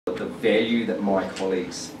The value that my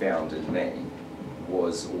colleagues found in me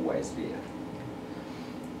was always there.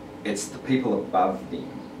 It's the people above them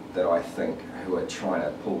that I think who are trying to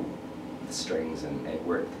pull the strings and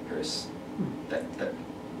work the purse that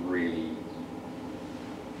really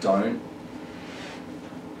don't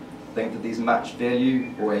think that there's much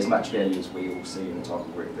value, or as much value as we all see in the type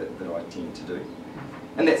of work that I tend to do.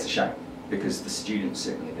 And that's a shame, because the students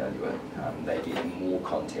certainly value it. They get more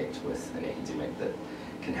contact with an academic that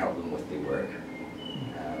can help them with their work.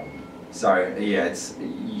 So yeah,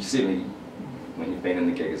 you certainly, when you've been in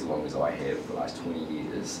the gig as long as I have for the last 20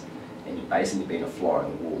 years, and you've basically been a fly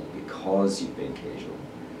on the wall because you've been casual,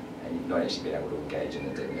 and you've not actually been able to engage in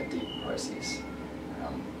a deep process.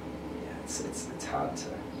 Yeah, it's hard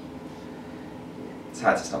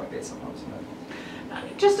to stomach that sometimes.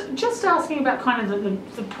 Just asking about kind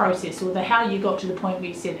of the process, or the how you got to the point where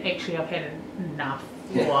you said, actually, I've had enough,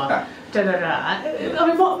 or I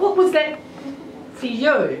mean, what was that for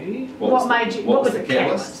you? What was the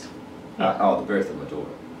catalyst? Oh, the birth of my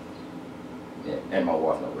daughter. Yeah, and my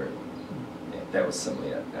wife not working. Yeah, that was simply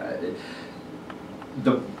it.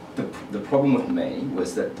 The problem with me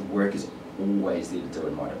was that the work is always there to do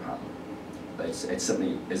in my department. It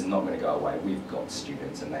simply is not going to go away. We've got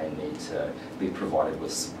students and they need to be provided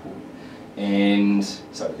with support, and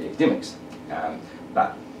so do the academics.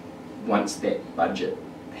 But once that budget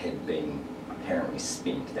had been apparently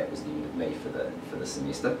spent, that was the end of me for the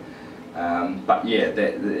semester. But yeah,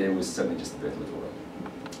 it was certainly just the birth of my daughter.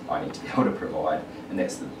 I need to be able to provide, and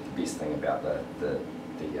that's the best thing about the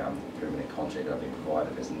permanent contract I've been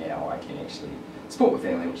provided, is now I can actually support my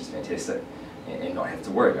family, which is fantastic, and not have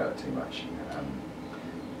to worry about it too much.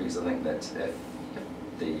 Because I think that if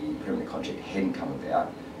the permanent contract hadn't come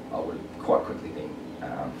about, I would have quite quickly been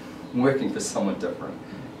working for someone different,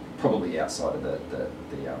 probably outside of the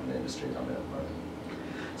industry that I'm in at the moment.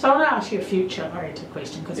 So I want to ask you a future-oriented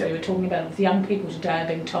question, because we were talking about it with young people today,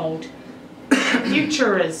 being told the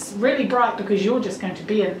future is really bright because you're just going to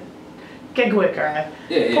be a gig worker,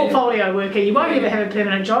 a portfolio worker. You won't ever have a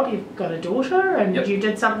permanent job. You've got a daughter, and you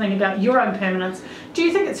did something about your own permanence. Do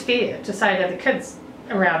you think it's fair to say to the kids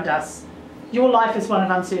around us, your life is one of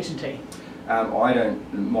uncertainty? I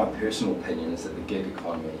don't. My personal opinion is that the gig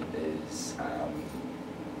economy is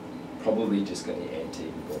probably just going to add to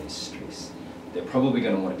everybody's stress. They're probably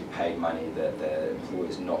going to want to be paid money that the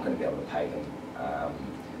employer's not going to be able to pay them,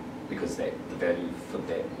 because the value for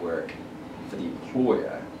that work for the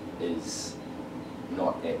employer is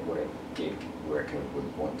not at what a gig worker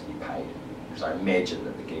would want to be paid. So I imagine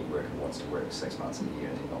that the gig worker wants to work 6 months of the year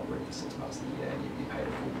and then not work for 6 months of the year, and you'd be paid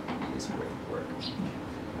a full year's worth of work.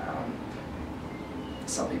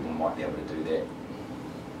 Some people might be able to do that,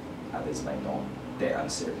 others may not. That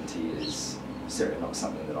uncertainty is certainly not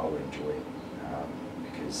something that I would enjoy,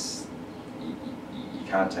 because you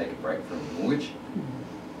can't take a break from your mortgage,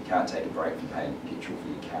 you can't take a break from paying petrol for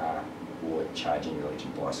your car, or charging your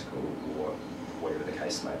electric bicycle, or whatever the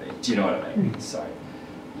case may be. Do you know what I mean? So,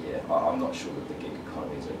 yeah, I'm not sure that the gig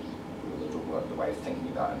economy is the way of thinking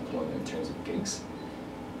about employment in terms of gigs,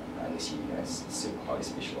 unless you're super highly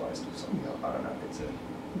specialised or something. I don't know if it's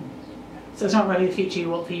a... So it's not really the future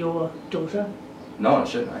you want for your daughter? No, I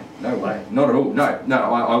shouldn't. No way. Not at all. No.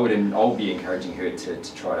 I'll be encouraging her to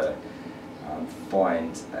try to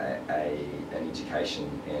find an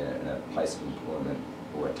education and a place of employment,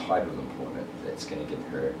 or a type of employment that's going to give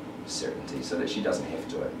her certainty, so that she doesn't have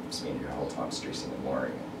to spend her whole time stressing and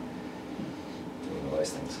worrying and doing all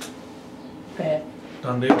those things. Bad.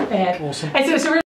 Done deal. Bad. Awesome. And so it's a really